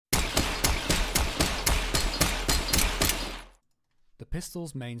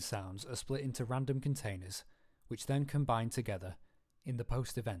pistol's main sounds are split into random containers, which then combine together in the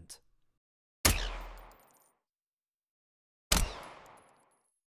post event.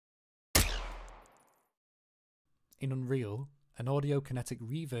 In Unreal, an audio kinetic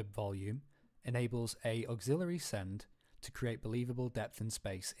reverb volume enables an auxiliary send to create believable depth and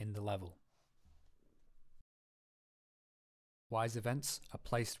space in the level. Wwise events are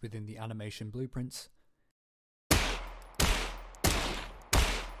placed within the animation blueprints,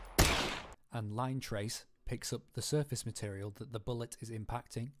 and line trace picks up the surface material that the bullet is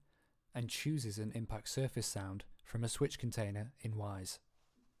impacting and chooses an impact surface sound from a switch container in Wwise.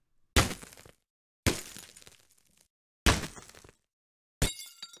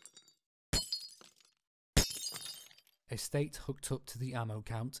 A state hooked up to the ammo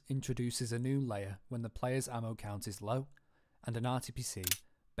count introduces a new layer when the player's ammo count is low, and an RTPC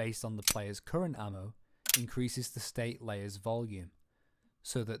based on the player's current ammo increases the state layer's volume,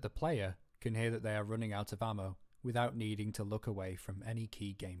 so that the player can hear that they are running out of ammo without needing to look away from any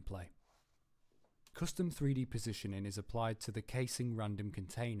key gameplay. Custom 3D positioning is applied to the casing random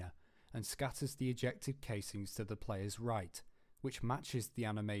container and scatters the ejected casings to the player's right, which matches the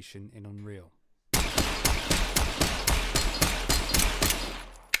animation in Unreal.